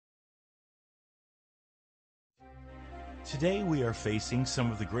Today we are facing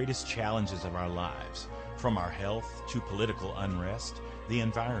some of the greatest challenges of our lives, from our health to political unrest, the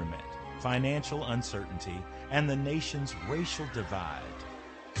environment, financial uncertainty, and the nation's racial divide.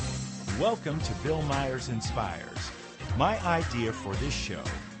 Welcome to Bill Myers Inspires. My idea for this show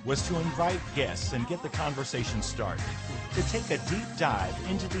was to invite guests and get the conversation started, to take a deep dive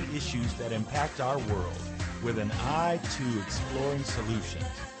into the issues that impact our world with an eye to exploring solutions.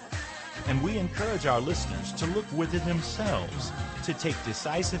 And we encourage our listeners to look within themselves to take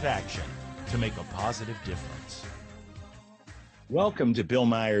decisive action to make a positive difference. Welcome to Bill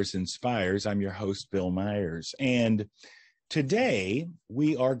Myers Inspires. I'm your host, Bill Myers. And today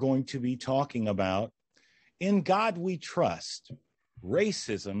we are going to be talking about In God We Trust,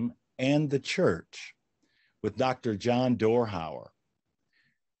 Racism and the Church with Dr. John Dorhauer.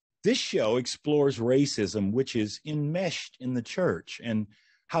 This show explores racism, which is enmeshed in the church, and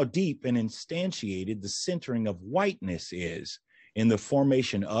how deep and instantiated the centering of whiteness is in the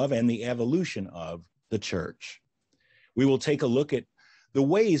formation of and the evolution of the church. We will take a look at the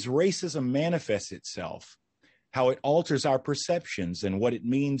ways racism manifests itself, how it alters our perceptions, and what it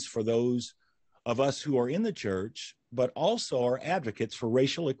means for those of us who are in the church, but also are advocates for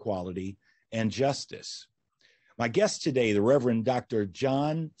racial equality and justice. My guest today, the Reverend Dr.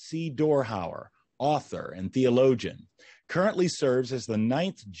 John C. Dorhauer, author and theologian, currently serves as the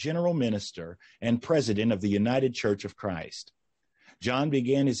 9th General Minister and President of the United Church of Christ. John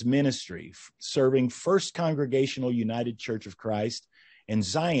began his ministry serving First Congregational United Church of Christ and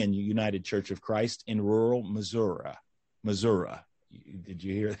Zion United Church of Christ in rural Missouri. Did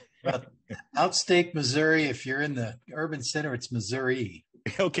you hear that? Well, outstate Missouri, if you're in the urban center, it's Missouri.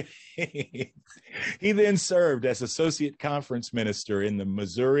 Okay. He then served as Associate Conference Minister in the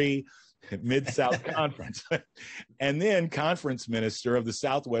Missouri Mid-South Conference, and then Conference Minister of the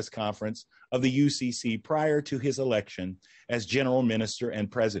Southwest Conference of the UCC prior to his election as General Minister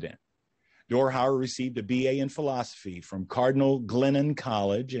and President. Dorhauer received a BA in philosophy from Cardinal Glennon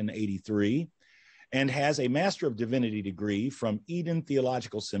College in '83 and has a Master of Divinity degree from Eden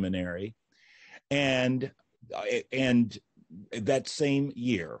Theological Seminary and that same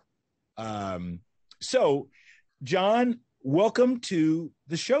year. So, John, welcome to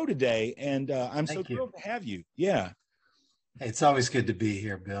the show today, and I'm so thrilled to have you. Yeah. It's always good to be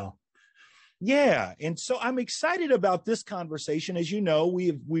here, Bill. Yeah, and so I'm excited about this conversation. As you know,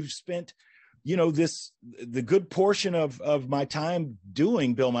 we've spent, the good portion of my time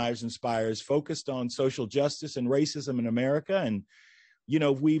doing Bill Myers Inspires focused on social justice and racism in America, and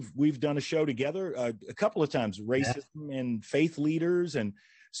we've done a show together a couple of times, racism and faith leaders and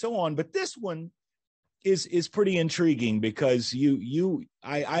so on. But this one is pretty intriguing because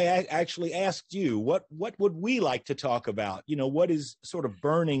I actually asked you what would we like to talk about? What is sort of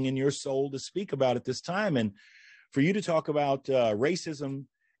burning in your soul to speak about at this time? And for you to talk about racism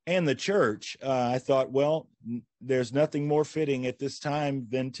and the church, I thought, well, there's nothing more fitting at this time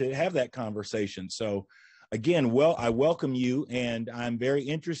than to have that conversation. So again, I welcome you, and I'm very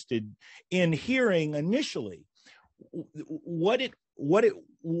interested in hearing initially what it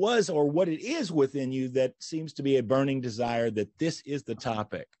was or what it is within you that seems to be a burning desire that this is the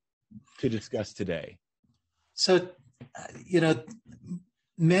topic to discuss today. So,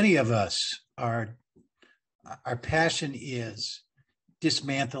 many of us, our passion is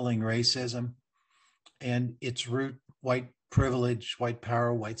dismantling racism and its root, white privilege, white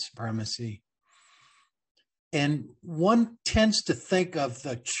power, white supremacy. And one tends to think of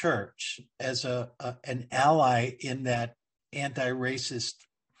the church as an ally in that anti-racist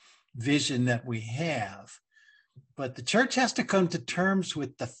vision that we have. But the church has to come to terms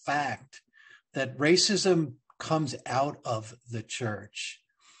with the fact that racism comes out of the church.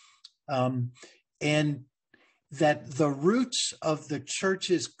 And that the roots of the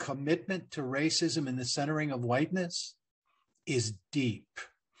church's commitment to racism and the centering of whiteness is deep.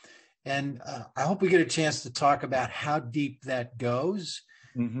 And I hope we get a chance to talk about how deep that goes.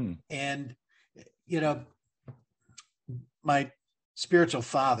 Mm-hmm. And, my spiritual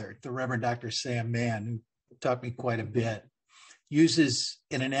father, the Reverend Dr. Sam Mann, who taught me quite a bit, uses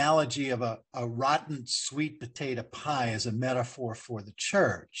an analogy of a rotten sweet potato pie as a metaphor for the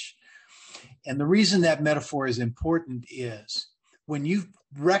church. And the reason that metaphor is important is when you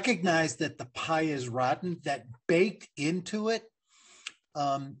recognize that the pie is rotten, that baked into it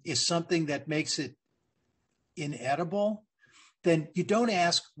is something that makes it inedible, then you don't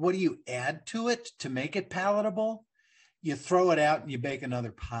ask, what do you add to it to make it palatable? You throw it out and you bake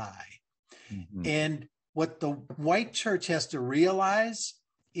another pie. Mm-hmm. And what the white church has to realize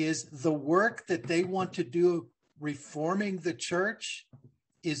is the work that they want to do reforming the church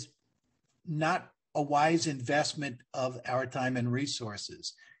is not a wise investment of our time and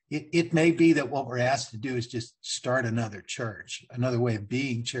resources. It may be that what we're asked to do is just start another church, another way of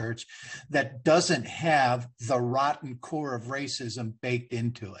being church that doesn't have the rotten core of racism baked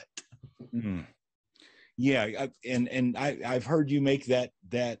into it. Mm-hmm. Yeah, I've heard you make that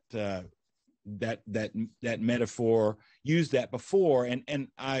metaphor, use that before, and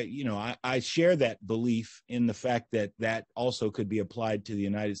I share that belief in the fact that also could be applied to the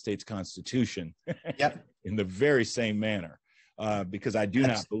United States Constitution. Yep. In the very same manner, because I do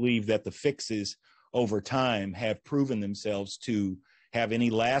not believe that the fixes over time have proven themselves to have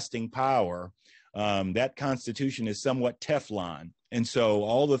any lasting power. That Constitution is somewhat Teflon, and so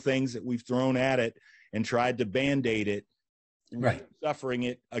all the things that we've thrown at it and tried to Band-Aid it, right, suffering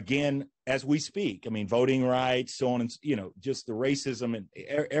it again as we speak. I mean, voting rights, so on, and just the racism and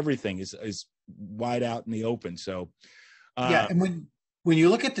everything is wide out in the open. So, yeah, and when you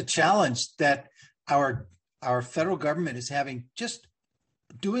look at the challenge that our federal government is having, just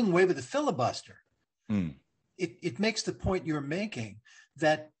doing away with the filibuster, it makes the point you're making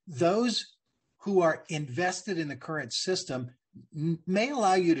that those who are invested in the current system may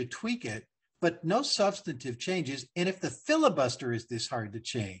allow you to tweak it, but no substantive changes. And if the filibuster is this hard to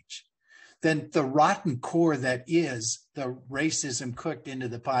change, then the rotten core that is the racism cooked into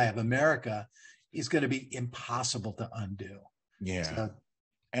the pie of America is going to be impossible to undo. Yeah, so,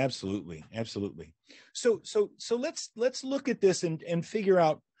 absolutely. So let's look at this and figure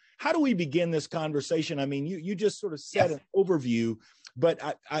out, how do we begin this conversation? I mean, you just sort of set an overview, but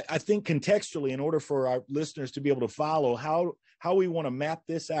I think contextually, in order for our listeners to be able to follow how we want to map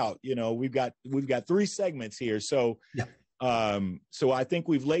this out, we've got 3 segments here. So, so I think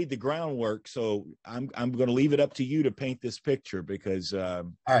we've laid the groundwork. So I'm going to leave it up to you to paint this picture, because.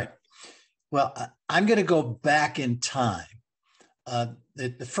 All right. Well, I'm going to go back in time.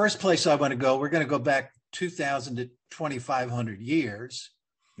 The first place I want to go, we're going to go back 2,000 to 2,500 years.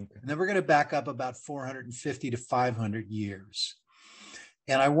 Okay. And then we're going to back up about 450 to 500 years.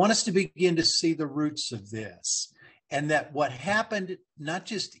 And I want us to begin to see the roots of this, and that what happened, not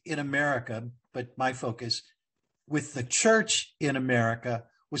just in America, but my focus with the church in America,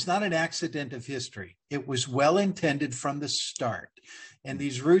 was not an accident of history. It was well intended from the start. And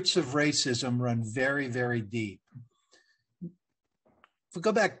these roots of racism run very, very deep. If we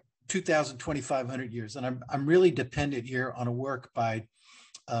go back 2,000, 2,500 years, and I'm really dependent here on a work by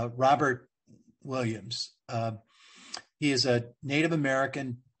Robert Williams. He is a Native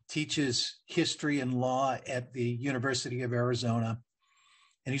American, teaches history and law at the University of Arizona,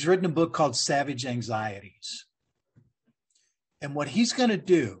 and he's written a book called Savage Anxieties. And what he's going to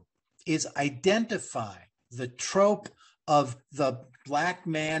do is identify the trope of the Black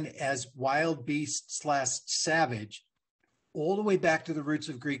man as wild beast / savage all the way back to the roots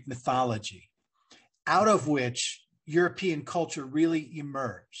of Greek mythology, out of which European culture really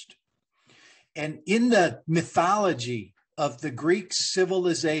emerged. And in the mythology of the Greek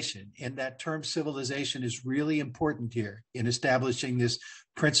civilization, and that term civilization is really important here in establishing this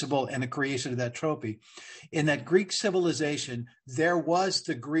principle and the creation of that tropy. In that Greek civilization, there was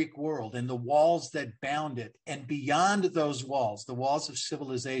the Greek world and the walls that bound it. And beyond those walls, the walls of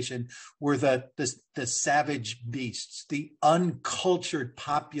civilization, were the savage beasts, the uncultured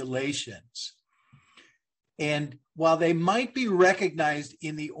populations. And while they might be recognized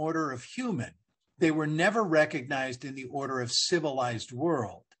in the order of human, they were never recognized in the order of civilized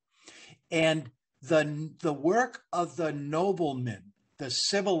world. And the work of the noblemen, the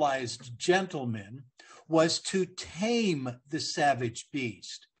civilized gentleman, was to tame the savage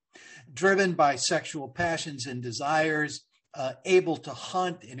beast, driven by sexual passions and desires, able to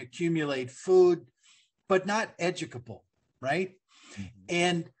hunt and accumulate food, but not educable, right? Mm-hmm.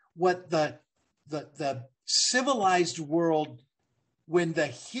 And what the civilized world, when the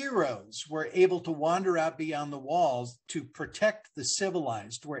heroes were able to wander out beyond the walls to protect the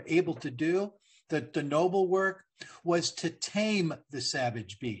civilized, were able to do, the noble work was to tame the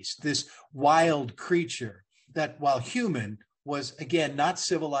savage beast, this wild creature that, while human, was, again, not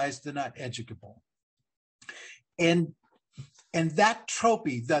civilized and not educable. And that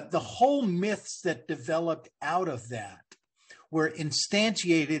tropy, the whole myths that developed out of that were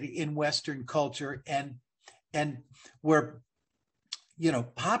instantiated in Western culture and were,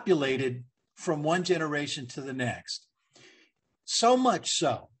 populated from one generation to the next. So much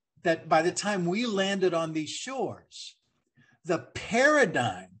so that by the time we landed on these shores, the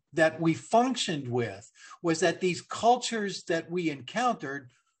paradigm that we functioned with was that these cultures that we encountered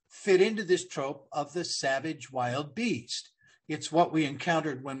fit into this trope of the savage wild beast. It's what we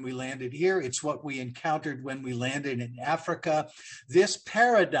encountered when we landed here. It's what we encountered when we landed in Africa. This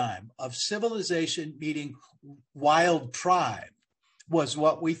paradigm of civilization meeting wild tribe was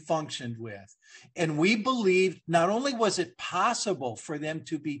what we functioned with. And we believed not only was it possible for them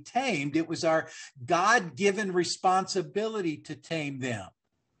to be tamed, it was our God-given responsibility to tame them.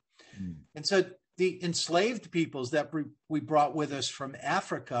 And so the enslaved peoples that we brought with us from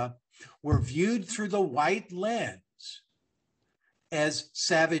Africa were viewed through the white lens as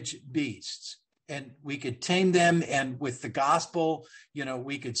savage beasts. And we could tame them, and with the gospel,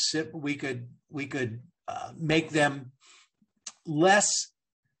 we could make them less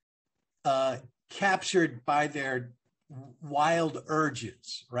captured by their wild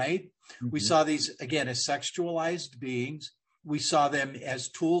urges, right? Mm-hmm. We saw these, again, as sexualized beings. We saw them as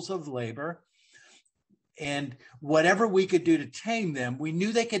tools of labor. And whatever we could do to tame them, we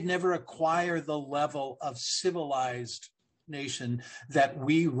knew they could never acquire the level of civilized nation that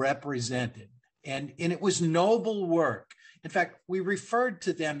we represented. And it was noble work. In fact, we referred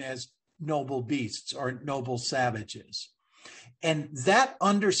to them as noble beasts or noble savages. And that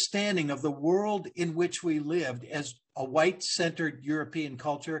understanding of the world in which we lived as a white-centered European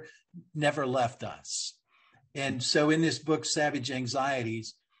culture never left us. And so in this book, Savage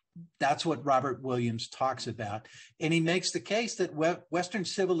Anxieties, that's what Robert Williams talks about. And he makes the case that Western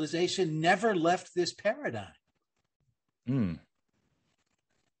civilization never left this paradigm.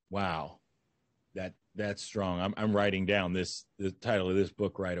 Wow. That's strong. I'm writing down the title of this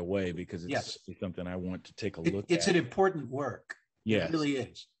book right away because it's something I want to take a look at. It's an important work. Yes. It really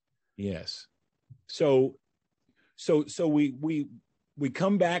is. Yes. So we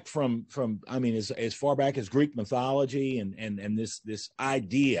come back from I mean, as far back as Greek mythology and this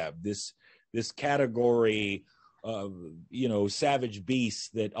idea, this category of, savage beasts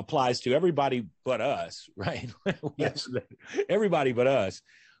that applies to everybody but us, right? Yes. Everybody but us.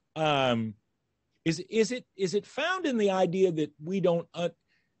 Is it found in the idea that we don't,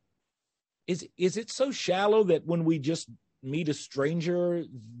 is it so shallow that when we just meet a stranger,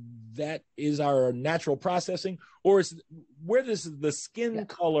 that is our natural processing? Or where does the skin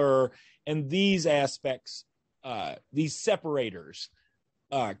color and these aspects, these separators,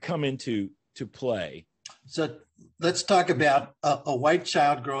 come into play? So let's talk about a white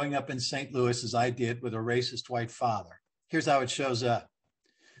child growing up in St. Louis, as I did, with a racist white father. Here's how it shows up.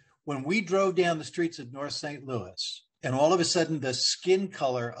 When we drove down the streets of North St. Louis, and all of a sudden the skin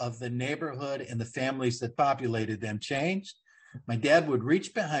color of the neighborhood and the families that populated them changed, my dad would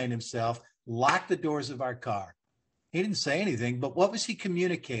reach behind himself, lock the doors of our car. He didn't say anything, but what was he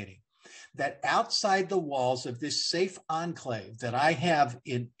communicating? That outside the walls of this safe enclave that I have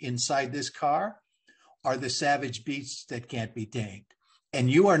inside this car are the savage beasts that can't be tamed. And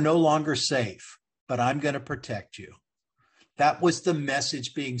you are no longer safe, but I'm going to protect you. That was the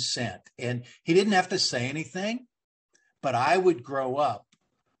message being sent. And he didn't have to say anything, but I would grow up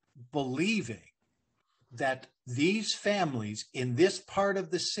believing that these families in this part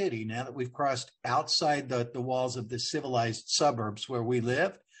of the city, now that we've crossed outside the walls of the civilized suburbs where we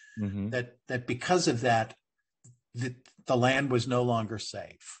lived, mm-hmm. that because of that, the land was no longer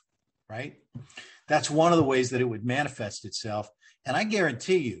safe, right? That's one of the ways that it would manifest itself. And I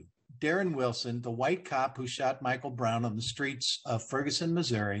guarantee you, Darren Wilson, the white cop who shot Michael Brown on the streets of Ferguson,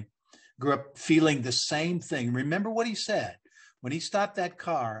 Missouri, grew up feeling the same thing. Remember what he said. When he stopped that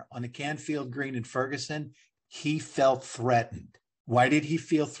car on the Canfield Green in Ferguson, he felt threatened. Why did he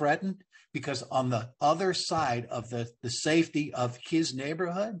feel threatened? Because on the other side of the safety of his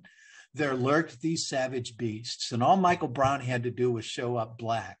neighborhood, there lurked these savage beasts. And all Michael Brown had to do was show up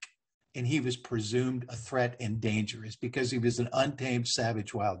black, and he was presumed a threat and dangerous because he was an untamed,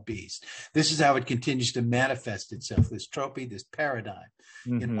 savage, wild beast. This is how it continues to manifest itself, this trophy, this paradigm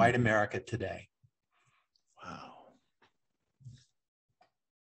mm-hmm. in white America today.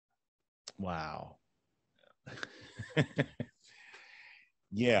 Wow.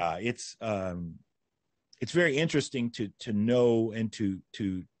 Yeah, it's very interesting to know and to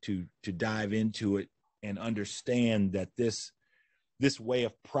dive into it and understand that this way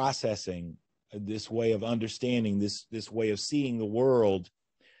of processing, this way of understanding, this way of seeing the world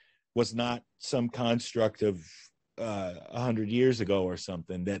was not some construct of 100 years ago or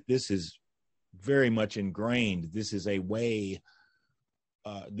something, that this is very much ingrained. This is a way,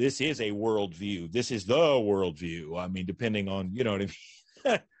 this is a worldview. This is the worldview. I mean, depending on, you know what I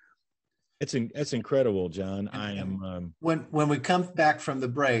mean? It's incredible, John. I am. When we come back from the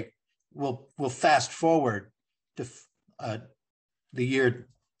break, we'll fast forward to the year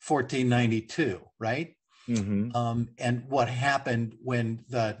 1492, right? Mm-hmm. And what happened when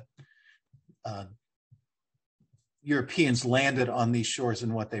the Europeans landed on these shores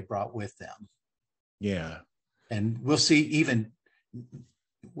and what they brought with them. Yeah. And we'll see even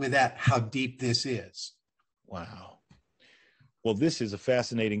with that how deep this is. Wow. Well, this is a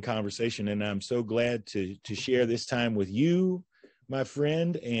fascinating conversation, and I'm so glad to share this time with you, my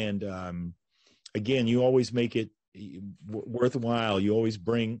friend. And again, you always make it worthwhile. You always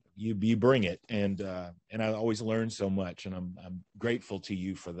bring it, and I always learn so much, and I'm grateful to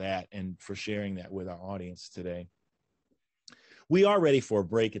you for that and for sharing that with our audience today. We are ready for a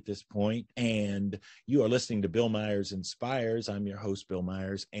break at this point, and you are listening to Bill Myers Inspires. I'm your host, Bill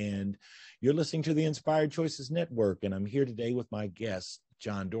Myers, and you're listening to the Inspired Choices Network, and I'm here today with my guest,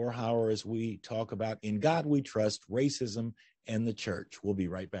 John Dorhauer, as we talk about In God We Trust, Racism and the Church. We'll be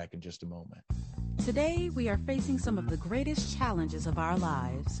right back in just a moment. Today, we are facing some of the greatest challenges of our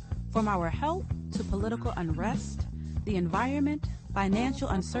lives, from our health to political unrest, the environment, financial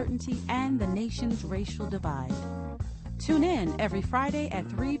uncertainty, and the nation's racial divide. Tune in every Friday at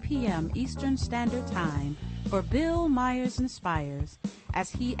 3 p.m. Eastern Standard Time for Bill Myers Inspires, as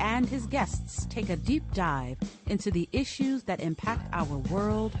he and his guests take a deep dive into the issues that impact our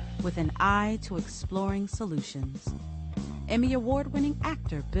world with an eye to exploring solutions. Emmy Award-winning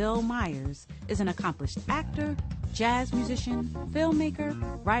actor Bill Myers is an accomplished actor, jazz musician, filmmaker,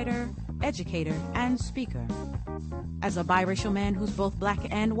 writer, educator, and speaker. As a biracial man who's both black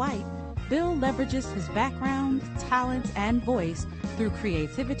and white, Bill leverages his background, talent, and voice through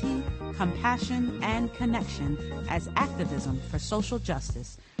creativity, compassion, and connection as activism for social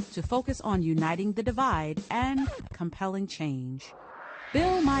justice to focus on uniting the divide and compelling change.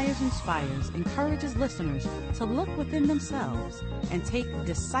 Bill Myers Inspires encourages listeners to look within themselves and take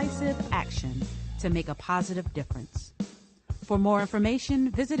decisive action to make a positive difference. For more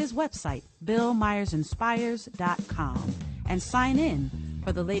information, visit his website, BillMyersInspires.com, and sign in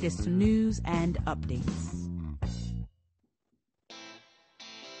for the latest news and updates.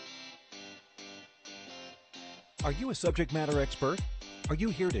 Are you a subject matter expert? Are you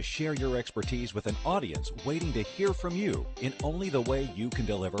here to share your expertise with an audience waiting to hear from you in only the way you can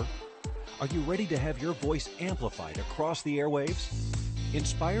deliver? Are you ready to have your voice amplified across the airwaves?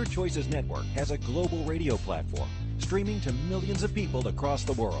 Inspired Choices Network has a global radio platform streaming to millions of people across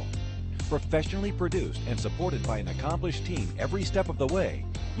the world. Professionally produced and supported by an accomplished team every step of the way,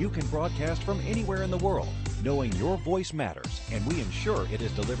 you can broadcast from anywhere in the world, knowing your voice matters, and we ensure it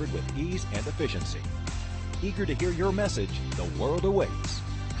is delivered with ease and efficiency. Eager to hear your message, the world awaits.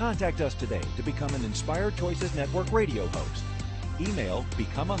 Contact us today to become an Inspired Choices Network radio host. Email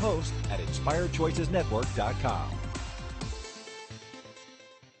become a host at inspiredchoicesnetwork.com.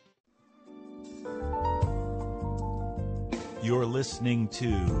 You're listening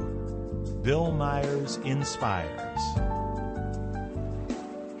to Bill Myers Inspires,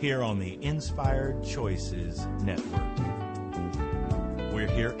 here on the Inspired Choices Network. We're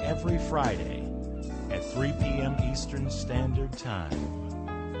here every Friday at 3 p.m. Eastern Standard Time.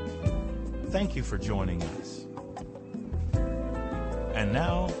 Thank you for joining us. And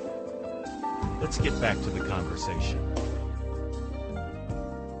now, let's get back to the conversation.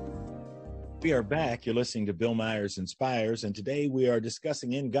 We are back. You're listening to Bill Myers Inspires, and today we are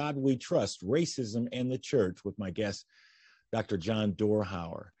discussing In God We Trust, Racism and the Church with my guest, Dr. John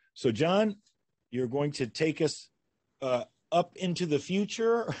Dorhauer. So, John, you're going to take us up into the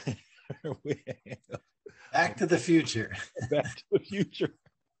future? Back to the future. Back to the future.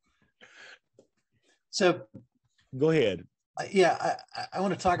 So, go ahead. I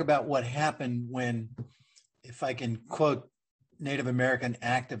want to talk about what happened when, if I can quote Native American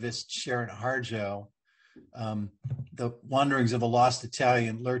activist Sharon Harjo, the wanderings of a lost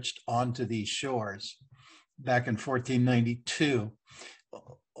Italian lurched onto these shores back in 1492.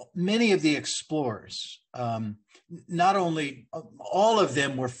 Many of the explorers, not only all of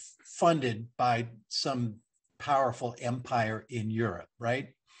them were funded by some powerful empire in Europe,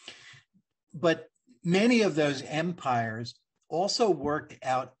 right? But many of those empires also worked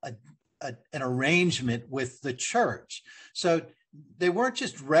out an arrangement with the church. So they weren't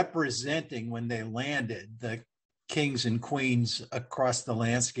just representing, when they landed, the kings and queens across the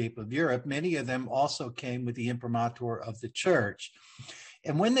landscape of Europe. Many of them also came with the imprimatur of the church.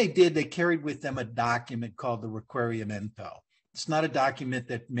 And when they did, they carried with them a document called the Requerimento. It's not a document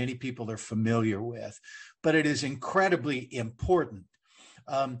that many people are familiar with, but it is incredibly important.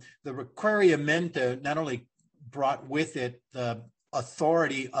 The Requerimento not only brought with it the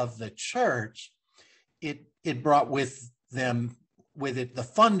authority of the church, it brought with it the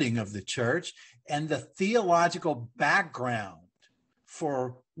funding of the church and the theological background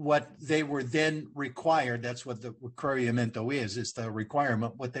for what they were then required. That's what the requirimiento is the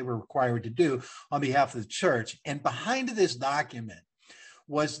requirement, what they were required to do on behalf of the church. And behind this document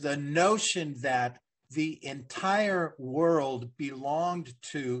was the notion that the entire world belonged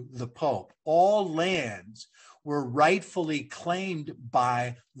to the Pope. All lands were rightfully claimed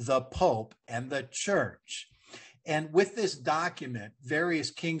by the Pope and the church. And with this document, various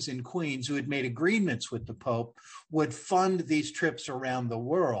kings and queens who had made agreements with the Pope would fund these trips around the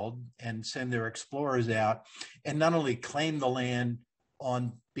world and send their explorers out and not only claim the land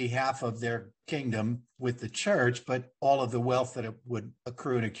on behalf of their kingdom with the church, but all of the wealth that it would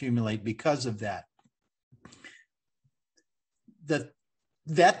accrue and accumulate because of that.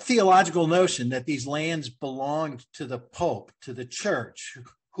 That theological notion that these lands belonged to the Pope, to the church,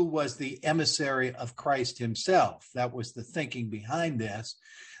 who was the emissary of Christ himself, that was the thinking behind this,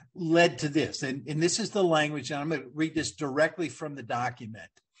 led to this. And this is the language, and I'm going to read this directly from the document.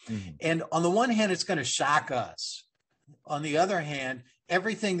 Mm-hmm. And on the one hand, it's going to shock us. On the other hand,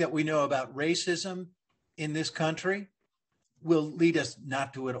 everything that we know about racism in this country will lead us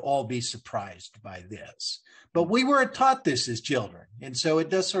not to at all be surprised by this. But we were taught this as children, and so it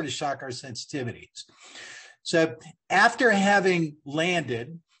does sort of shock our sensitivities. So after having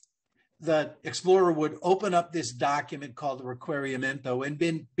landed, the explorer would open up this document called the requirimiento and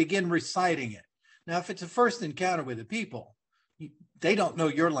begin reciting it. Now, if it's a first encounter with the people, they don't know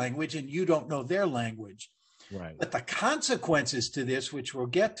your language and you don't know their language. Right. But the consequences to this, which we'll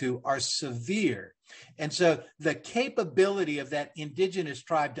get to, are severe. And so the capability of that indigenous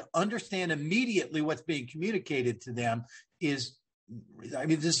tribe to understand immediately what's being communicated to them is,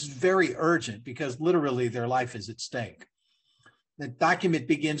 this is very urgent because literally their life is at stake. The document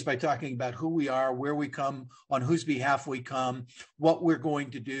begins by talking about who we are, where we come, on whose behalf we come, what we're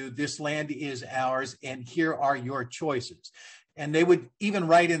going to do. This land is ours, and here are your choices. And they would even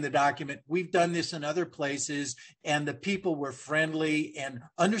write in the document, we've done this in other places, and the people were friendly and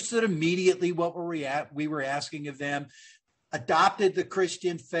understood immediately what we were asking of them, adopted the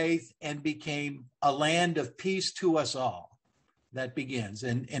Christian faith, and became a land of peace to us all. That begins.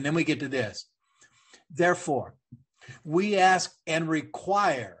 And then we get to this. Therefore, we ask and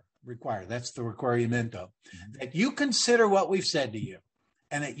require, that's the requirimiento, that you consider what we've said to you,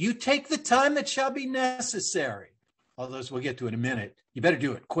 and that you take the time that shall be necessary. All those we'll get to in a minute. You better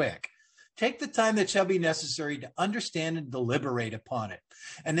do it quick. Take the time that shall be necessary to understand and deliberate upon it.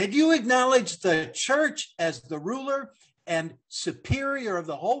 And that you acknowledge the church as the ruler and superior of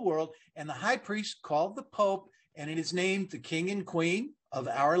the whole world, and the high priest called the Pope, and it is named the king and queen of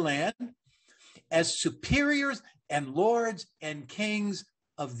our land, as superiors and lords and kings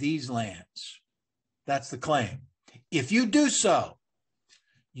of these lands. That's the claim. If you do so,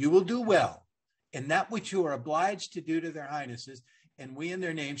 you will do well in that which you are obliged to do to their highnesses, and we in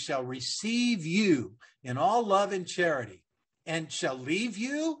their name shall receive you in all love and charity, and shall leave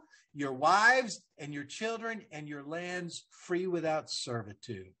you, your wives, and your children, and your lands free without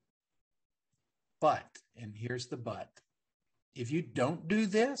servitude. But, and here's the but, if you don't do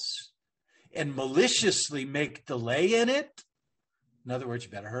this and maliciously make delay in it, in other words,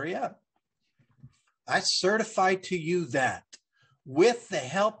 you better hurry up. I certify to you that with the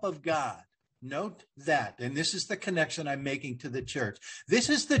help of God, note that, and this is the connection I'm making to the church. This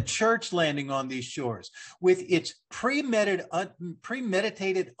is the church landing on these shores with its premeditated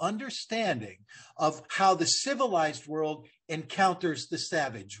understanding of how the civilized world encounters the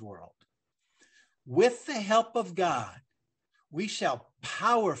savage world. With the help of God, we shall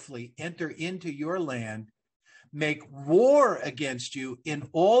powerfully enter into your land, make war against you in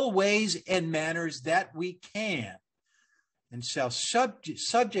all ways and manners that we can, and shall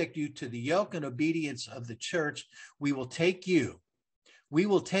subject you to the yoke and obedience of the church. We will take you, we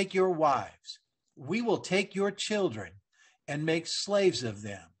will take your wives, we will take your children, and make slaves of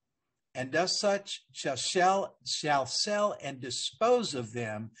them, and as such shall sell and dispose of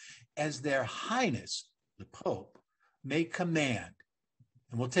them as their highness, the Pope, may command.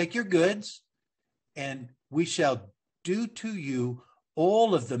 And we'll take your goods, and we shall do to you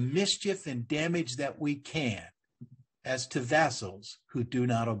all of the mischief and damage that we can, as to vassals who do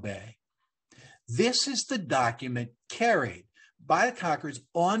not obey. This is the document carried by the conquerors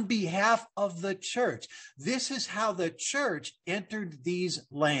on behalf of the church. This is how the church entered these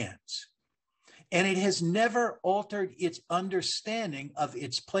lands. And it has never altered its understanding of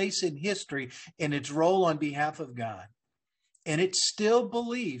its place in history and its role on behalf of God. And it still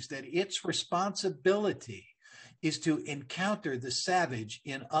believes that its responsibility is to encounter the savage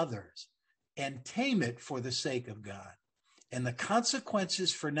in others and tame it for the sake of God. And the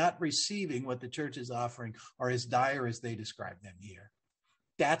consequences for not receiving what the church is offering are as dire as they describe them here.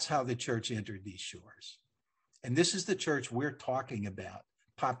 That's how the church entered these shores. And this is the church we're talking about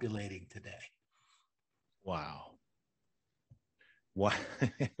populating today. Wow.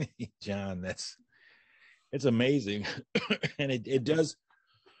 John, it's amazing. And it does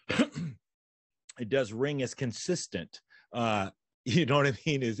it does ring as consistent. You know what I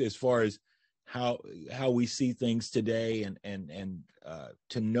mean? As far as how we see things today, and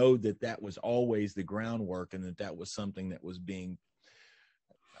to know that was always the groundwork, and that was something that was being,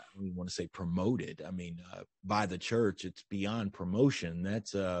 I don't even want to say promoted. I mean, by the church. It's beyond promotion.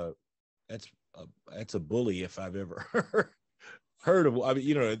 That's a bully if I've ever heard of. I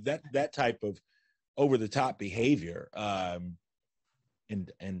mean, that type of over the top behavior. And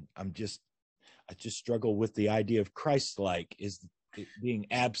I just struggle with the idea of Christ-like is being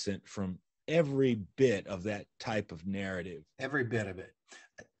absent from every bit of that type of narrative. Every bit of it.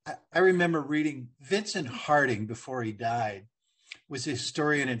 I remember reading Vincent Harding before he died, was a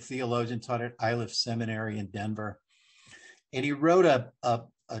historian and theologian, taught at Eden Seminary in Denver. And he wrote a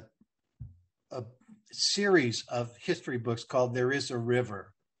series of history books called There Is a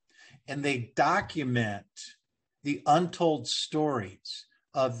River. And they document the untold stories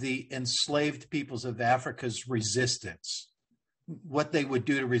of the enslaved peoples of Africa's resistance, what they would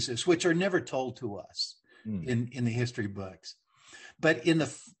do to resist, which are never told to us in the history books. But in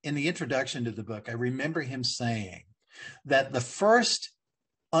the introduction to the book, I remember him saying that the first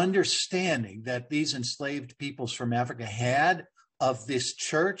understanding that these enslaved peoples from Africa had of this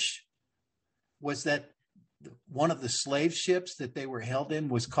church was that one of the slave ships that they were held in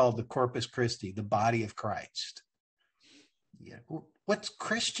was called the Corpus Christi, the body of Christ. Yeah. What's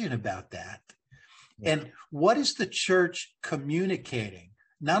Christian about that? Yeah. And what is the church communicating,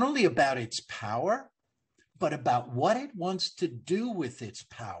 not only about its power, but about what it wants to do with its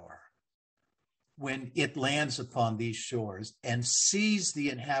power when it lands upon these shores and sees the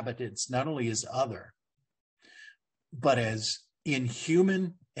inhabitants not only as other, but as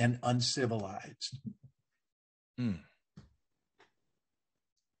inhuman and uncivilized.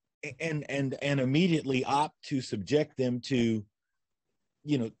 And immediately opt to subject them to,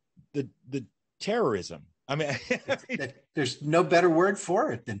 the terrorism. I mean, there's no better word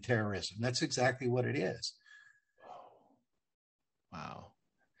for it than terrorism. That's exactly what it is. Wow.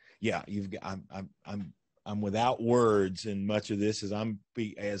 Yeah, I'm without words, and much of this as I'm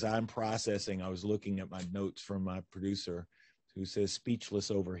processing. I was looking at my notes from my producer, who says speechless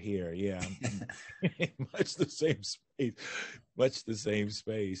over here. Yeah, much the same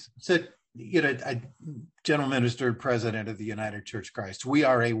space. So, General Minister and President of the United Church of Christ, we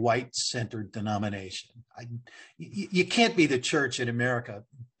are a white-centered denomination. You can't be the church in America,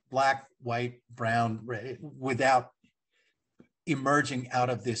 black, white, brown, red, without emerging out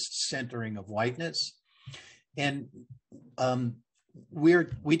of this centering of whiteness. And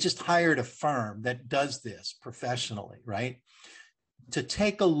we just hired a firm that does this professionally, right? To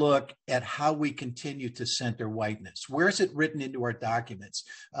take a look at how we continue to center whiteness. Where is it written into our documents?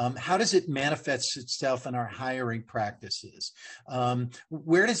 How does it manifest itself in our hiring practices?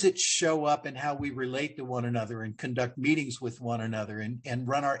 Where does it show up in how we relate to one another and conduct meetings with one another and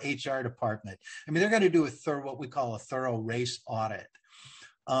run our HR department? I mean, they're going to do what we call a thorough race audit.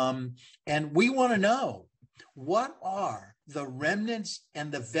 And we want to know, what are the remnants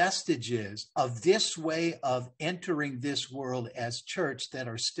and the vestiges of this way of entering this world as church that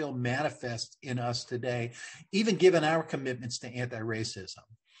are still manifest in us today, even given our commitments to anti-racism?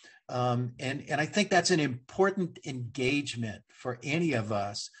 And I think that's an important engagement for any of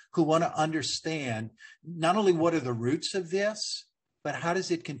us who want to understand not only what are the roots of this, but how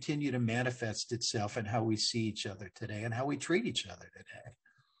does it continue to manifest itself in how we see each other today and how we treat each other today?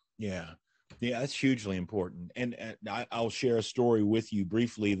 Yeah. Yeah, that's hugely important. And I'll share a story with you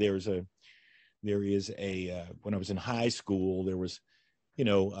briefly. There is a when I was in high school, there was, it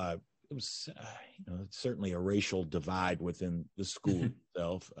was certainly a racial divide within the school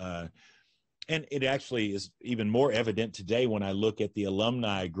itself. And it actually is even more evident today when I look at the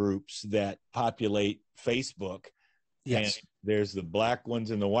alumni groups that populate Facebook. Yes. And there's the black ones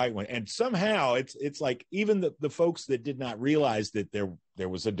and the white one. And somehow it's like even the folks that did not realize that there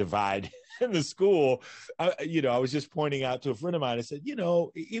was a divide in the school, I was just pointing out to a friend of mine, I said,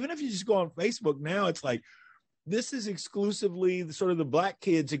 even if you just go on Facebook now, it's like, this is exclusively the black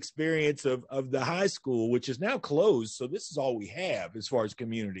kids' experience of the high school, which is now closed. So this is all we have as far as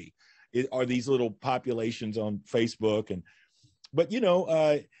community are these little populations on Facebook. But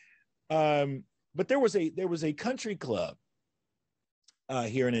there was a country club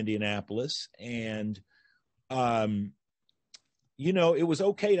here in Indianapolis, and it was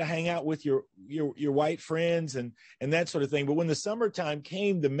okay to hang out with your white friends and that sort of thing. But when the summertime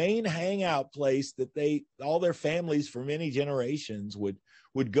came, the main hangout place that all their families for many generations would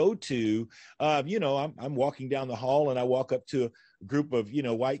go to, I'm walking down the hall and I walk up to a group of,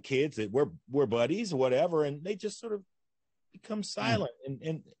 white kids that we're buddies or whatever. And they just sort of become silent.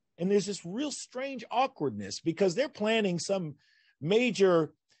 And there's this real strange awkwardness because they're planning some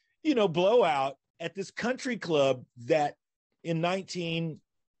major, blowout at this country club that in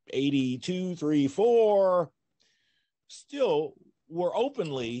 1982, 3, 4, still were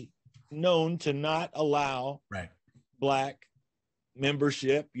openly known to not allow Black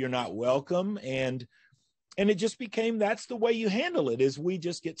membership. You're not welcome. And it just became, that's the way you handle it, is we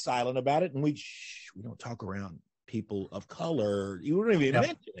just get silent about it. And we don't talk around people of color. You don't even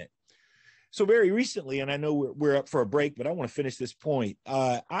mention it. So very recently, and I know we're up for a break, but I want to finish this point.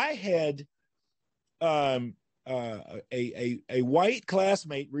 I had a white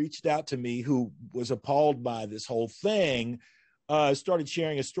classmate reached out to me who was appalled by this whole thing, started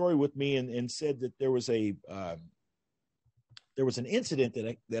sharing a story with me and said that there was an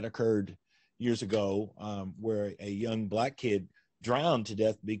incident that occurred years ago where a young Black kid drowned to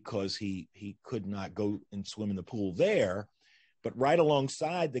death because he could not go and swim in the pool there. But right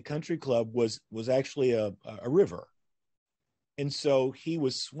alongside the country club was actually a river. And so he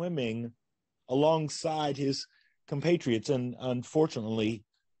was swimming alongside his compatriots, and unfortunately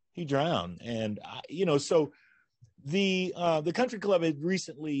he drowned. And so the country club had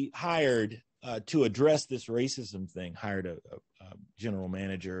recently hired to address this racism thing, hired a general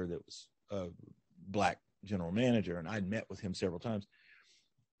manager that was a Black general manager, and I'd met with him several times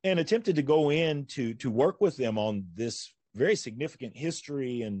and attempted to go in to work with them on this very significant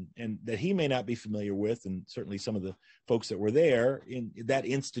history and that he may not be familiar with, and certainly some of the folks that were there in that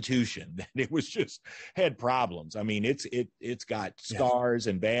institution, that it was just had problems. I mean, it's got scars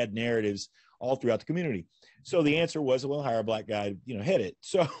and bad narratives all throughout the community. So the answer was, well, hire a Black guy, head it.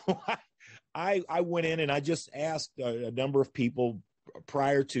 So I went in and I just asked a number of people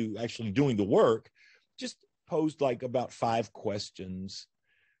prior to actually doing the work, just posed like about 5 questions,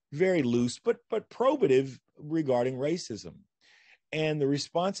 very loose, but probative regarding racism. And the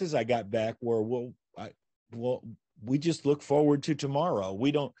responses I got back were, we just look forward to tomorrow.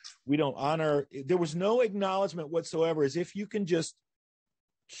 We don't honor. There was no acknowledgement whatsoever, as if you can just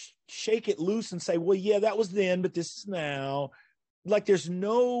shake it loose and say, well, yeah, that was then, but this is now. Like there's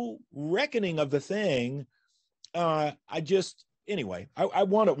no reckoning of the thing. I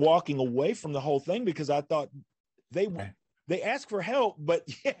wanted walking away from the whole thing because I thought they ask for help, but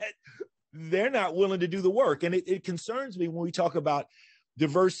yet they're not willing to do the work. And it concerns me when we talk about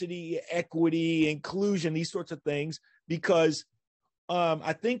diversity, equity, inclusion, these sorts of things, because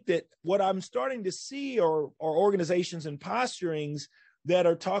I think that what I'm starting to see are organizations and posturings that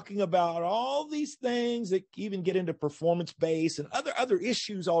are talking about all these things that even get into performance-based and other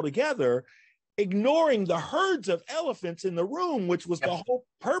issues altogether, ignoring the herds of elephants in the room, which was the whole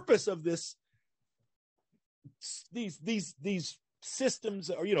purpose of these systems,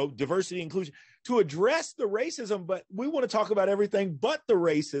 or diversity, inclusion, to address the racism. But we want to talk about everything but the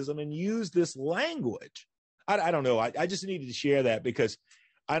racism and use this language. I don't know. I just needed to share that because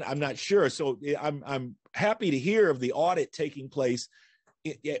I'm not sure. So I'm happy to hear of the audit taking place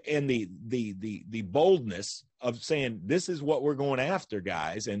and the boldness of saying this is what we're going after,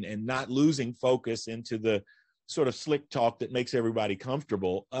 guys, and not losing focus into the sort of slick talk that makes everybody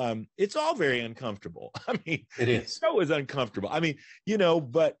comfortable. It's all very uncomfortable. I mean, it is. So is uncomfortable. I mean,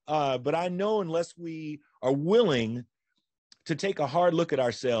 but I know unless we are willing to take a hard look at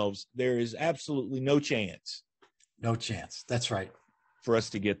ourselves, there is absolutely no chance. No chance. That's right. For us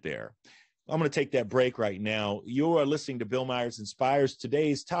to get there. I'm going to take that break right now. You are listening to Bill Myers Inspires.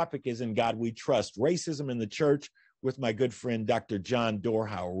 Today's topic is In God We Trust, Racism in the Church, with my good friend, Dr. John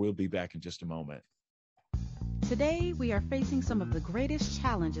Dorhauer. We'll be back in just a moment. Today, we are facing some of the greatest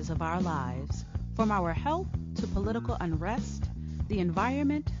challenges of our lives, from our health to political unrest, the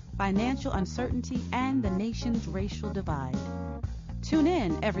environment, financial uncertainty, and the nation's racial divide. Tune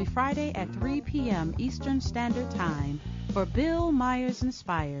in every Friday at 3 p.m. Eastern Standard Time for Bill Myers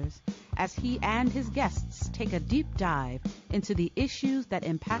Inspires, as he and his guests take a deep dive into the issues that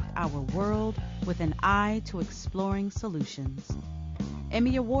impact our world with an eye to exploring solutions.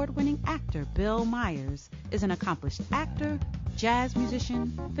 Emmy Award-winning actor Bill Myers is an accomplished actor, jazz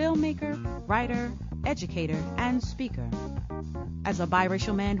musician, filmmaker, writer, educator, and speaker. As a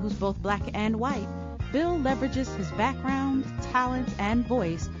biracial man who's both Black and white, Bill leverages his background, talent, and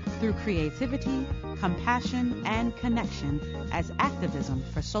voice through creativity, compassion, and connection as activism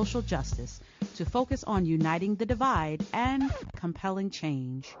for social justice, to focus on uniting the divide and compelling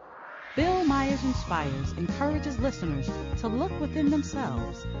change. Bill Myers Inspires encourages listeners to look within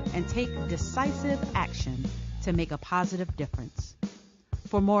themselves and take decisive action to make a positive difference.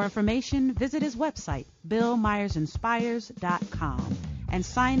 For more information, visit his website, billmyersinspires.com, and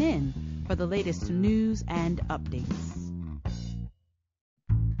sign in for the latest news and updates.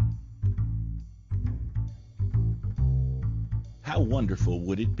 How wonderful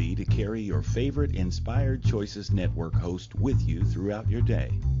would it be to carry your favorite Inspired Choices Network host with you throughout your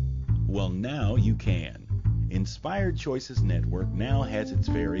day? Well, now you can. Inspired Choices Network now has its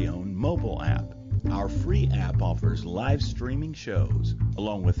very own mobile app. Our free app offers live streaming shows,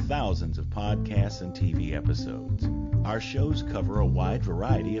 along with thousands of podcasts and TV episodes. Our shows cover a wide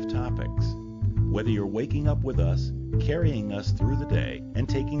variety of topics. Whether you're waking up with us, carrying us through the day, and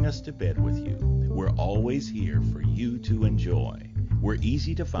taking us to bed with you, we're always here for you to enjoy. We're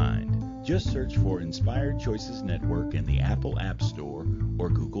easy to find. Just search for Inspired Choices Network in the Apple App Store or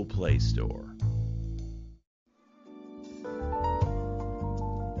Google Play Store.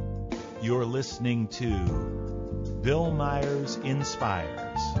 You're listening to Bill Myers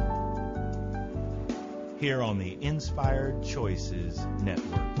Inspires here on the Inspired Choices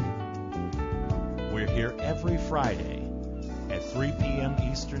Network. We're here every Friday at 3 p.m.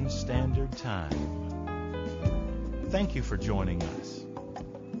 Eastern Standard Time. Thank you for joining us.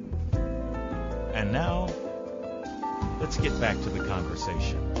 And now, let's get back to the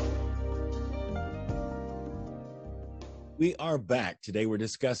conversation. We are back. Today we're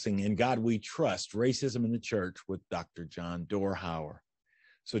discussing In God We Trust, Racism in the Church with Dr. John Dorhauer.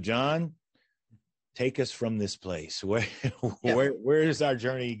 So, John, take us from this place. Where does our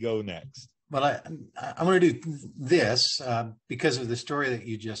journey go next? Well, I want to do this because of the story that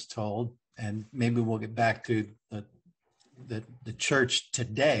you just told, and maybe we'll get back to the church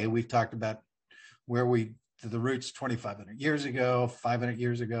today. We've talked about the roots 2,500 years ago, 500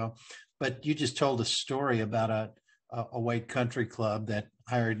 years ago, but you just told a story about a white country club that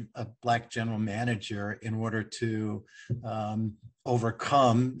hired a black general manager in order to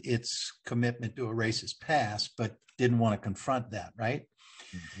overcome its commitment to a racist past, but didn't want to confront that, right?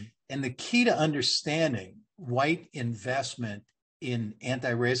 Mm-hmm. And the key to understanding white investment in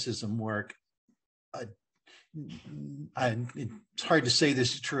anti-racism work, it's hard to say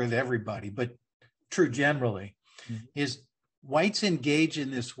this is true of everybody, but true generally, is whites engage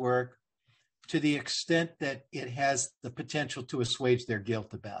in this work to the extent that it has the potential to assuage their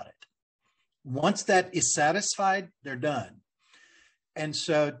guilt about it. Once that is satisfied, they're done. And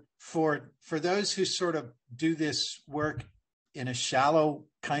so for those who sort of do this work in a shallow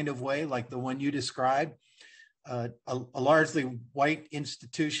kind of way, like the one you described, a largely white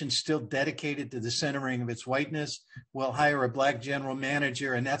institution still dedicated to the centering of its whiteness will hire a black general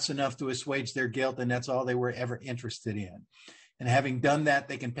manager, and that's enough to assuage their guilt, and that's all they were ever interested in. And having done that,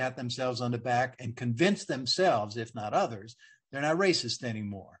 they can pat themselves on the back and convince themselves, if not others, they're not racist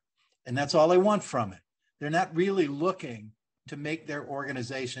anymore. And that's all they want from it. They're not really looking to make their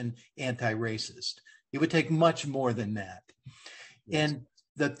organization anti-racist. It would take much more than that. Yes. And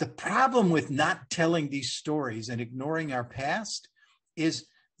the problem with not telling these stories and ignoring our past is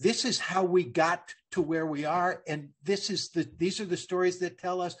this is how we got to where we are. And these are the stories that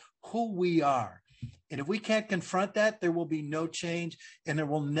tell us who we are. And if we can't confront that, there will be no change and there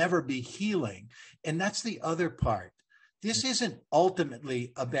will never be healing. And that's the other part. This isn't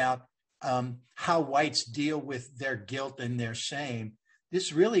ultimately about how whites deal with their guilt and their shame.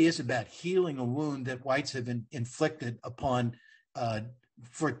 This really is about healing a wound that whites have inflicted upon,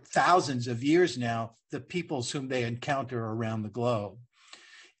 for thousands of years now, the peoples whom they encounter around the globe.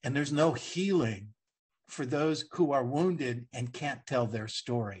 And there's no healing for those who are wounded and can't tell their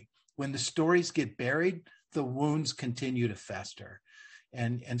story. When the stories get buried, the wounds continue to fester.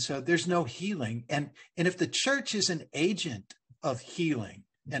 And so there's no healing. And if the church is an agent of healing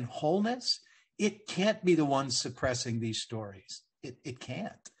and wholeness, it can't be the one suppressing these stories. It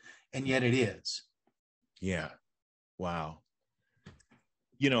can't. And yet it is. Yeah. Wow.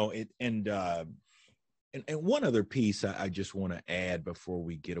 You know, and one other piece I just want to add before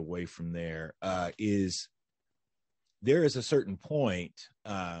we get away from there is there is a certain point,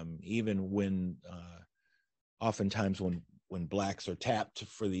 even when oftentimes when blacks are tapped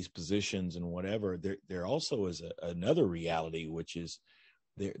for these positions and whatever, there also is another reality, which is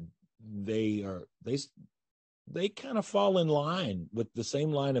they kind of fall in line with the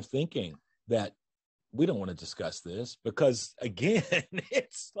same line of thinking that we don't want to discuss this because, again,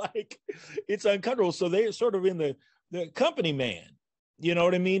 it's like it's uncomfortable. So they're sort of in the company man. You know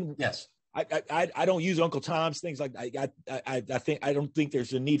what I mean? Yes. I don't use Uncle Tom's things like I don't think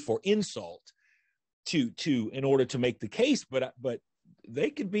there's a need for insult, in order to make the case, but they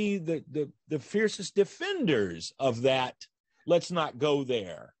could be the fiercest defenders of that. Let's not go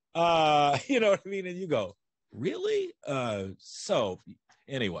there. You know what I mean? And you go, really? So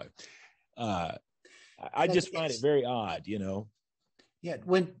anyway, I just find it very odd, you know? Yeah.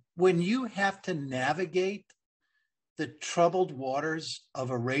 When you have to navigate the troubled waters of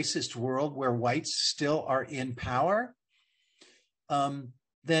a racist world where whites still are in power,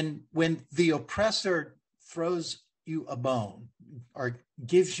 then when the oppressor throws you a bone or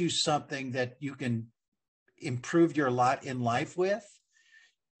gives you something that you can improve your lot in life with,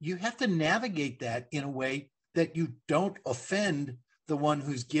 you have to navigate that in a way that you don't offend the one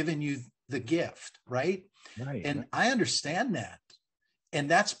who's given you the gift, right? Right. And I understand that. And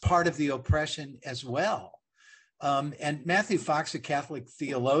that's part of the oppression as well. And Matthew Fox, a Catholic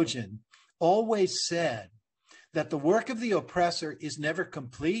theologian, always said that the work of the oppressor is never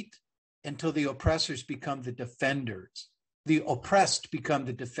complete until the oppressors become the defenders. The oppressed become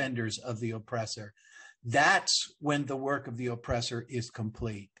the defenders of the oppressor. That's when the work of the oppressor is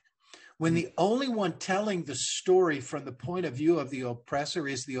complete. When the only one telling the story from the point of view of the oppressor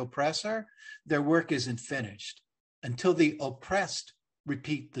is the oppressor, their work isn't finished until the oppressed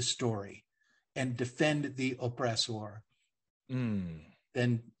repeat the story and defend the oppressor.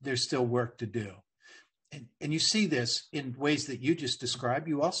 Then there's still work to do. And you see this in ways that you just described.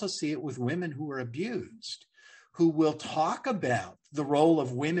 You also see it with women who are abused, who will talk about the role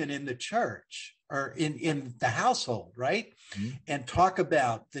of women in the church or in the household, right? Mm-hmm. And talk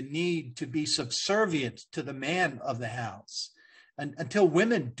about the need to be subservient to the man of the house. And until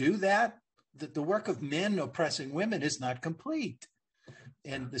women do that, the work of men oppressing women is not complete.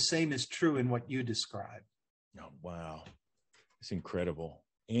 And the same is true in what you described. Oh, wow. It's incredible.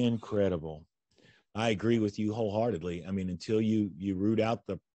 Incredible. I agree with you wholeheartedly. I mean, until you root out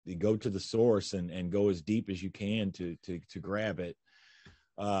you go to the source and go as deep as you can to grab it.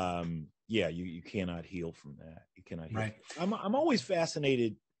 You cannot heal from that. You cannot heal. Right. I'm always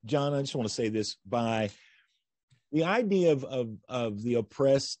fascinated, John. I just want to say this, by the idea of the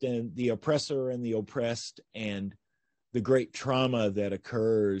oppressed and the oppressor and the oppressed, and the great trauma that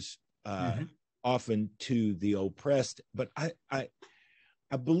occurs often to the oppressed. But I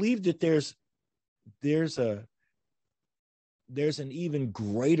believe that there's an even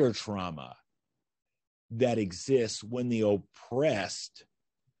greater trauma that exists when the oppressed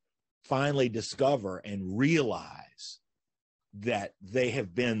finally discover and realize that they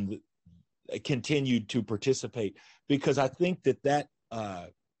have been continued to participate, because I think that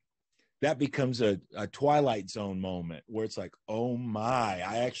becomes a Twilight Zone moment where it's like, oh my,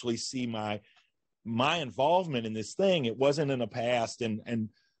 I actually see my involvement in this thing. It wasn't in the past, and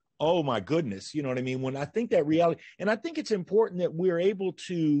oh my goodness, you know what I mean? When I think that reality, and I think it's important that we're able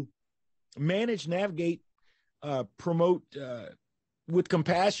to manage, navigate, promote with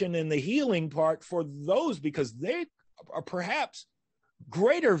compassion and the healing part for those, because they are perhaps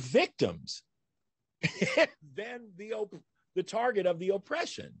greater victims than the target of the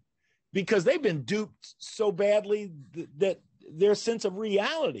oppression, because they've been duped so badly that their sense of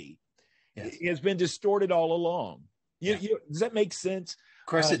reality has been distorted all along. Does that make sense? Of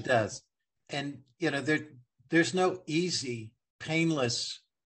course it does. And, there's no easy, painless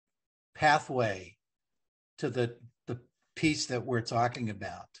pathway to the peace that we're talking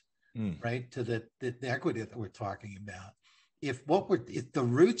about, right? To the equity that we're talking about. If the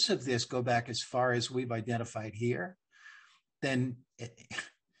roots of this go back as far as we've identified here, then,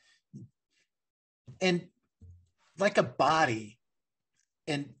 and like a body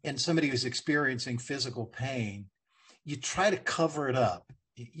and somebody who's experiencing physical pain, you try to cover it up.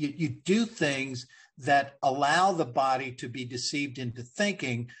 You do things that allow the body to be deceived into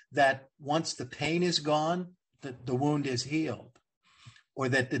thinking that once the pain is gone, that the wound is healed, or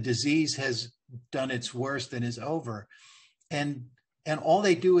that the disease has done its worst and is over. And all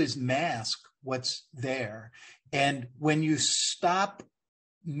they do is mask what's there. And when you stop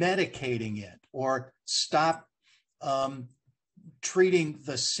medicating it or stop treating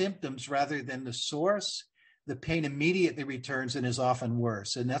the symptoms rather than the source, the pain immediately returns and is often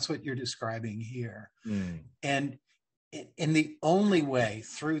worse. And that's what you're describing here. And the only way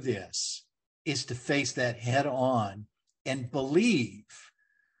through this is to face that head on and believe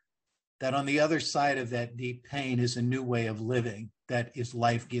that on the other side of that deep pain is a new way of living that is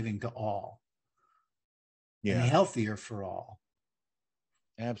life-giving to all and healthier for all.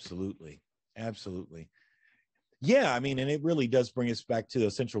 Absolutely. Absolutely. Yeah, I mean, and it really does bring us back to the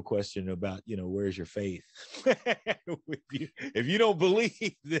central question about, where's your faith? If you don't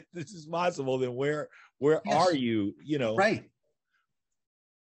believe that this is possible, then where are you? Right.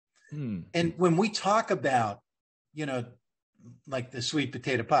 And when we talk about, like the sweet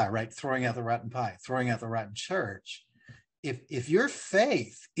potato pie, right? Throwing out the rotten pie, throwing out the rotten church. If your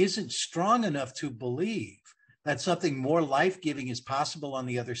faith isn't strong enough to believe that something more life-giving is possible on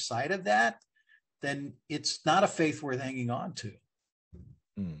the other side of that, then it's not a faith worth hanging on to.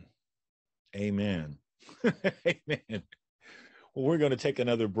 Amen. Amen. Well, we're going to take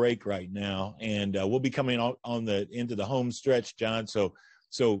another break right now, and we'll be coming on the into the home stretch, John. So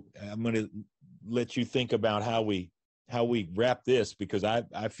I'm going to let you think about how we wrap this, because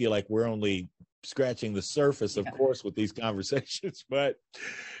I feel like we're only scratching the surface, of course, with these conversations, but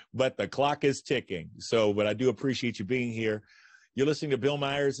the clock is ticking. But I do appreciate you being here. You're listening to Bill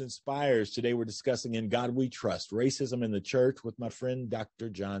Myers Inspires. Today we're discussing In God We Trust, Racism in the Church, with my friend, Dr.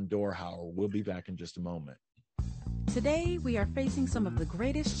 John Dorhauer. We'll be back in just a moment. Today, we are facing some of the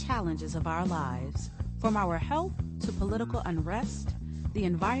greatest challenges of our lives, from our health to political unrest, the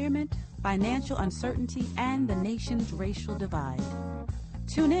environment, financial uncertainty, and the nation's racial divide.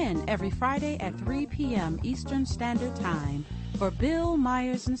 Tune in every Friday at 3 p.m. Eastern Standard Time for Bill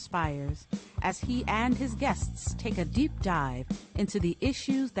Myers Inspires, as he and his guests take a deep dive into the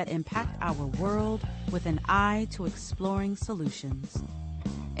issues that impact our world with an eye to exploring solutions.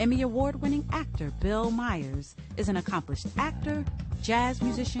 Emmy Award-winning actor Bill Myers is an accomplished actor, jazz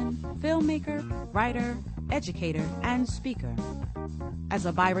musician, filmmaker, writer, educator, and speaker. As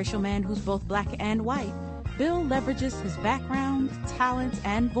a biracial man who's both black and white, Bill leverages his background, talents,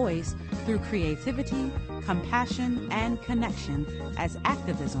 and voice through creativity, compassion, and connection as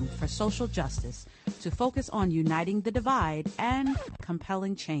activism for social justice to focus on uniting the divide and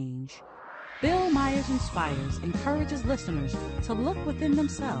compelling change. Bill Myers Inspires encourages listeners to look within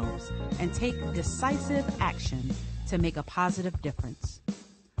themselves and take decisive action to make a positive difference.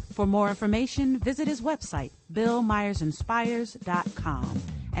 For more information, visit his website, BillMyersInspires.com,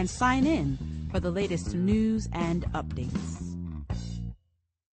 and sign in for the latest news and updates.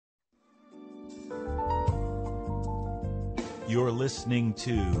 You're listening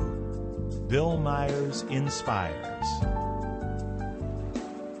to Bill Myers Inspires,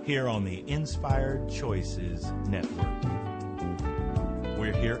 here on the Inspired Choices Network.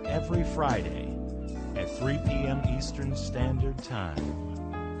 We're here every Friday at 3 p.m. Eastern Standard Time.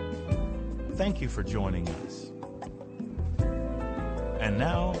 Thank you for joining us. And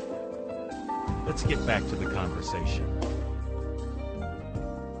now, let's get back to the conversation.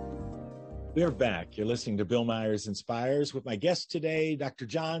 We're back. You're listening to Bill Myers Inspires with my guest today, Dr.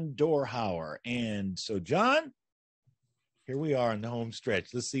 John Dorhauer. And so, John, here we are in the home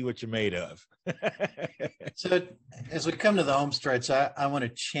stretch. Let's see what you're made of. So as we come to the home stretch, I want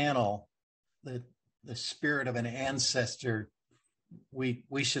to channel the spirit of an ancestor we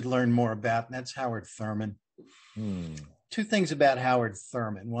should learn more about, and that's Howard Thurman. Two things about Howard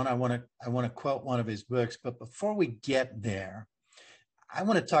Thurman. One, I want to quote one of his books, but before we get there, I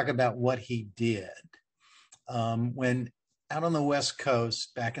want to talk about what he did. When out on the West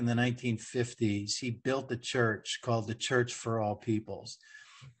Coast back in the 1950s, he built a church called the Church for All Peoples.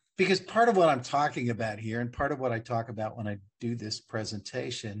 Because part of what I'm talking about here, and part of what I talk about when I do this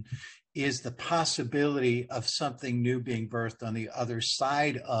presentation, is the possibility of something new being birthed on the other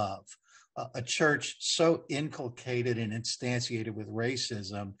side of a church so inculcated and instantiated with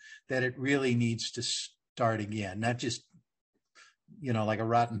racism that it really needs to start again, not just, like a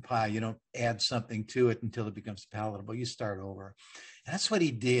rotten pie. You don't add something to it until it becomes palatable. You start over. And that's what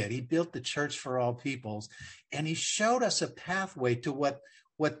he did. He built the Church for All Peoples, and he showed us a pathway to what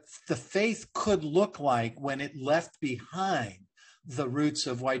the faith could look like when it left behind the roots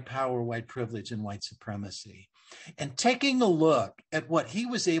of white power, white privilege, and white supremacy. And taking a look at what he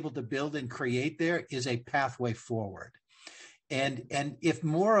was able to build and create there is a pathway forward. And if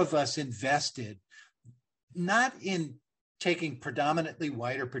more of us invested, not in taking predominantly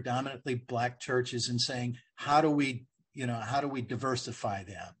white or predominantly black churches and saying, how do we diversify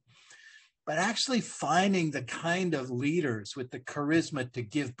them? But actually finding the kind of leaders with the charisma to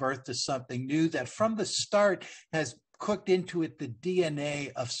give birth to something new that from the start has cooked into it the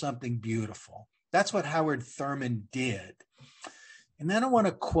DNA of something beautiful. That's what Howard Thurman did. And then I want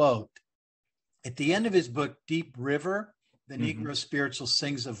to quote, at the end of his book, Deep River, The Negro Spiritual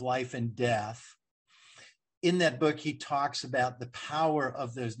Sings of Life and Death. In that book, he talks about the power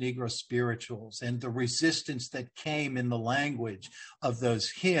of those Negro spirituals and the resistance that came in the language of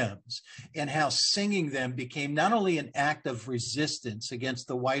those hymns, and how singing them became not only an act of resistance against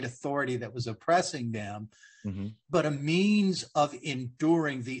the white authority that was oppressing them, but a means of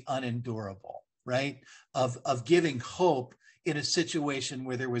enduring the unendurable, right? Of giving hope in a situation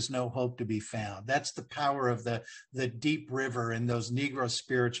where there was no hope to be found. That's the power of the deep river and those Negro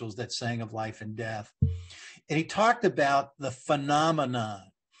spirituals that sang of life and death. And he talked about the phenomenon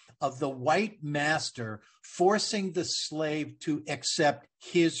of the white master forcing the slave to accept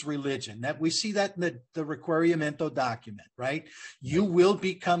his religion. That we see that in the Requirimiento document, right? You will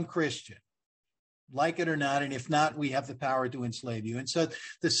become Christian, like it or not, and if not, we have the power to enslave you. And so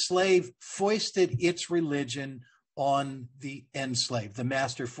the slave foisted its religion on the enslaved. The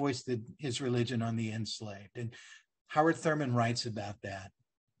master foisted his religion on the enslaved. And Howard Thurman writes about that.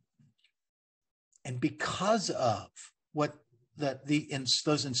 And because of what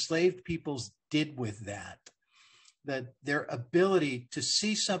those enslaved peoples did with that their ability to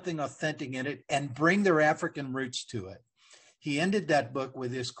see something authentic in it and bring their African roots to it, he ended that book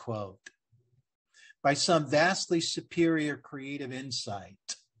with this quote: "By some vastly superior creative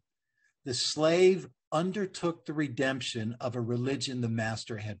insight, the slave undertook the redemption of a religion the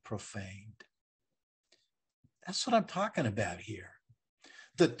master had profaned." That's what I'm talking about here.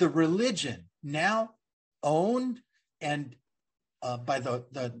 The religion now owned and by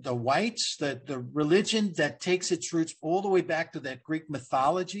the whites, the religion that takes its roots all the way back to that Greek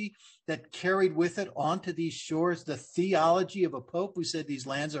mythology that carried with it onto these shores, the theology of a pope who said, "These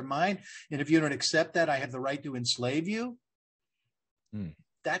lands are mine, and if you don't accept that, I have the right to enslave you."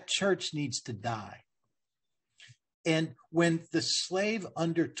 That church needs to die. And when the slave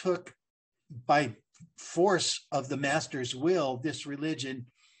undertook by force of the master's will this religion,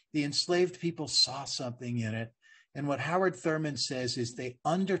 the enslaved people saw something in it. And what Howard Thurman says is they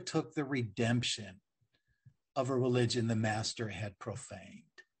undertook the redemption of a religion the master had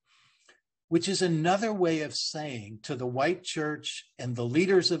profaned, which is another way of saying to the white church and the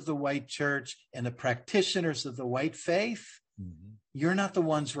leaders of the white church and the practitioners of the white faith, you're not the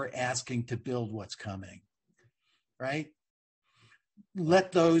ones we're asking to build what's coming, right?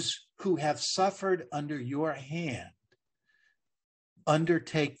 Let those who have suffered under your hand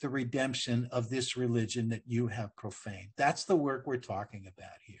undertake the redemption of this religion that you have profaned. That's the work we're talking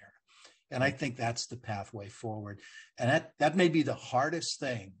about here. And I think that's the pathway forward. And that may be the hardest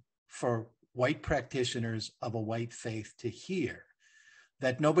thing for white practitioners of a white faith to hear,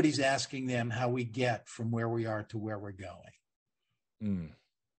 that nobody's asking them how we get from where we are to where we're going.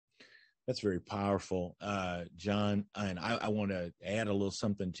 That's very powerful, John. And I want to add a little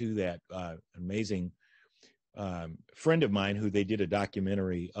something to that. Amazing friend of mine who they did a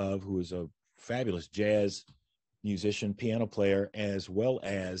documentary of, who is a fabulous jazz musician, piano player, as well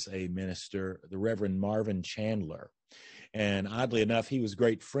as a minister, the Reverend Marvin Chandler. And oddly enough, he was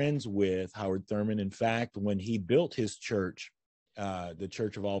great friends with Howard Thurman. In fact, when he built his church, the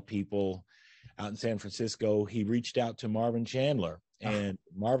Church of All People out in San Francisco, he reached out to Marvin Chandler. And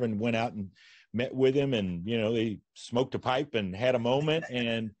Marvin went out and met with him, and, they smoked a pipe and had a moment.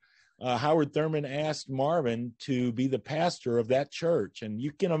 And Howard Thurman asked Marvin to be the pastor of that church. And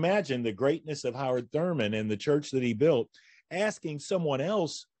you can imagine the greatness of Howard Thurman and the church that he built, asking someone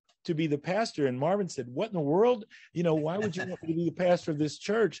else to be the pastor. And Marvin said, "What in the world? Why would you want me to be the pastor of this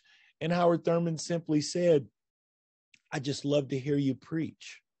church?" And Howard Thurman simply said, "I just love to hear you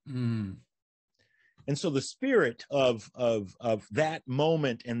preach." And so the spirit of that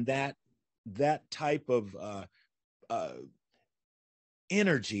moment and that type of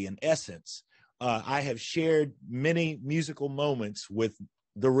energy and essence, I have shared many musical moments with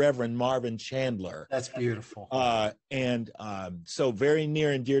the Reverend Marvin Chandler. That's beautiful. And so very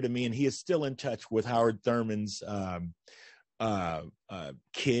near and dear to me, and he is still in touch with Howard Thurman's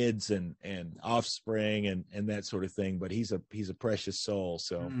kids and offspring and that sort of thing. But he's a precious soul.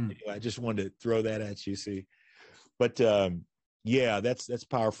 So anyway, I just wanted to throw that at you. See, but that's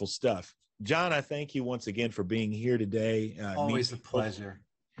powerful stuff. John, I thank you once again for being here today. Always a pleasure.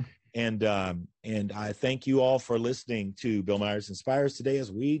 And I thank you all for listening to Bill Myers Inspires today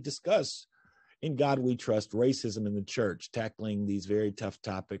as we discuss In God We Trust, racism in the church, tackling these very tough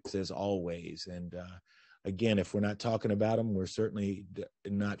topics as always. And again, if we're not talking about them, we're certainly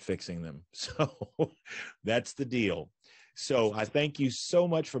not fixing them. So that's the deal. So I thank you so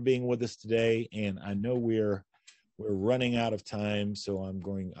much for being with us today. And I know we're running out of time, so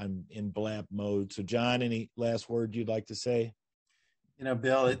I'm in blab mode. So John, any last word you'd like to say?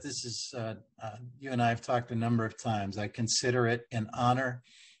 Bill, this is, you and I have talked a number of times. I consider it an honor,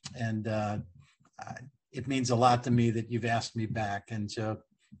 and it means a lot to me that you've asked me back. And so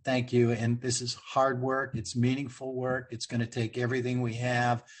thank you. And this is hard work. It's meaningful work. It's going to take everything we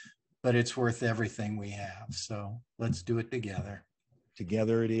have, but it's worth everything we have. So let's do it together.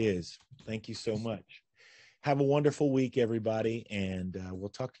 Together it is. Thank you so much. Have a wonderful week, everybody, and we'll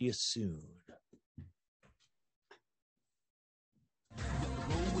talk to you soon.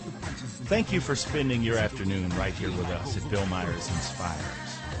 Thank you for spending your afternoon right here with us at Bill Myers Inspires.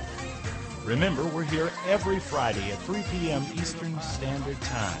 Remember, we're here every Friday at 3 p.m. Eastern Standard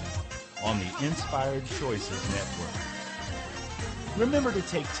Time on the Inspired Choices Network. Remember to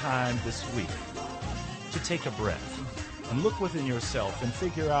take time this week to take a breath and look within yourself and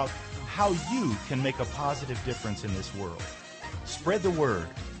figure out how you can make a positive difference in this world. Spread the word,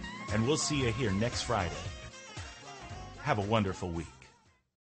 and we'll see you here next Friday. Have a wonderful week.